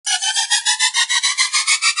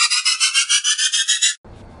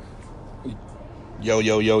Yo,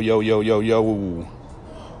 yo, yo, yo, yo, yo, yo.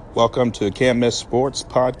 Welcome to Can't Miss Sports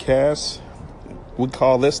Podcast. We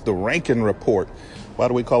call this the Ranking Report. Why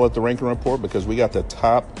do we call it the Ranking Report? Because we got the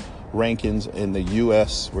top rankings in the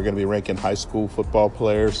U.S. We're going to be ranking high school football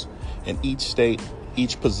players in each state,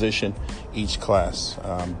 each position, each class.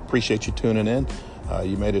 Appreciate you tuning in.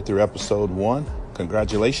 You made it through episode 1.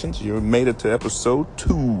 Congratulations. You made it to episode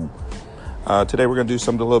 2. Today we're going to do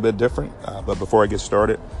something a little bit different. But before I get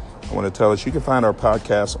started, I want to tell us you can find our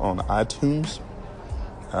podcast on iTunes.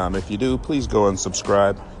 If you do, please go and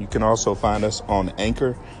subscribe. You can also find us on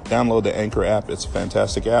Anchor. Download the Anchor app. It's a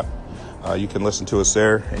fantastic app. You can listen to us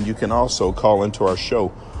there, and you can also call into our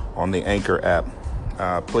show on the Anchor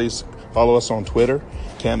app. Please follow us on Twitter,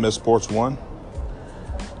 Can't Miss Sports 1.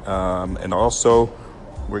 And also,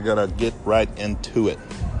 we're going to get right into it.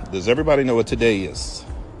 Does everybody know what today is?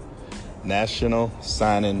 National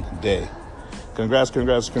Signing Day. Congrats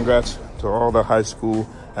to all the high school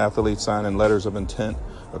athletes signing letters of intent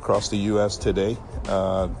across the U.S. today.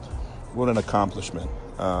 What an accomplishment.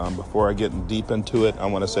 Before I get deep into it, I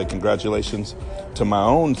want to say congratulations to my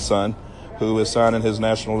own son, who is signing his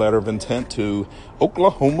national letter of intent to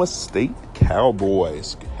Oklahoma State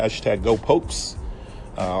Cowboys. Hashtag Go Pokes.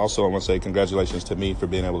 Also, I want to say congratulations to me for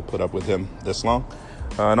being able to put up with him this long.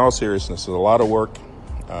 In all seriousness, it's a lot of work.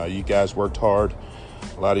 You guys worked hard.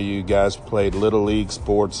 A lot of you guys played Little League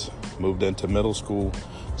sports, moved into middle school,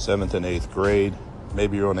 7th and 8th grade.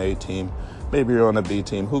 Maybe you're on the A team. Maybe you're on the B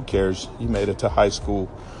team. Who cares? You made it to high school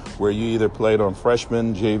where you either played on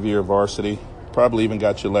freshman, JV, or varsity. Probably even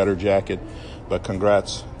got your letter jacket. But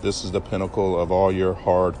congrats. This is the pinnacle of all your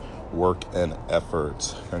hard work and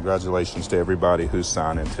efforts. Congratulations to everybody who's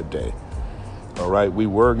signing today. All right, we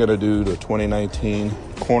were going to do the 2019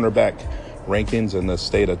 cornerback rankings in the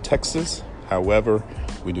state of Texas. However,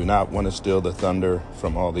 we do not want to steal the thunder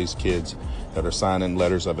from all these kids that are signing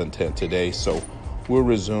letters of intent today. So we'll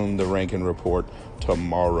resume the ranking report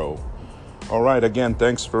tomorrow. All right, again,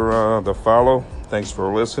 thanks for the follow. Thanks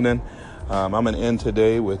for listening. I'm going to end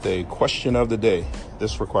today with a question of the day.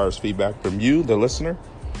 This requires feedback from you, the listener.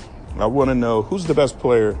 I want to know, who's the best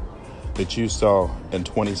player that you saw in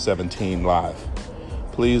 2017 live?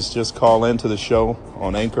 Please just call into the show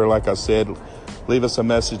on Anchor, like I said. Leave us a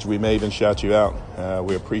message. We may even shout you out.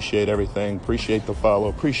 We appreciate everything. Appreciate the follow.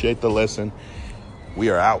 Appreciate the listen. We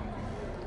are out.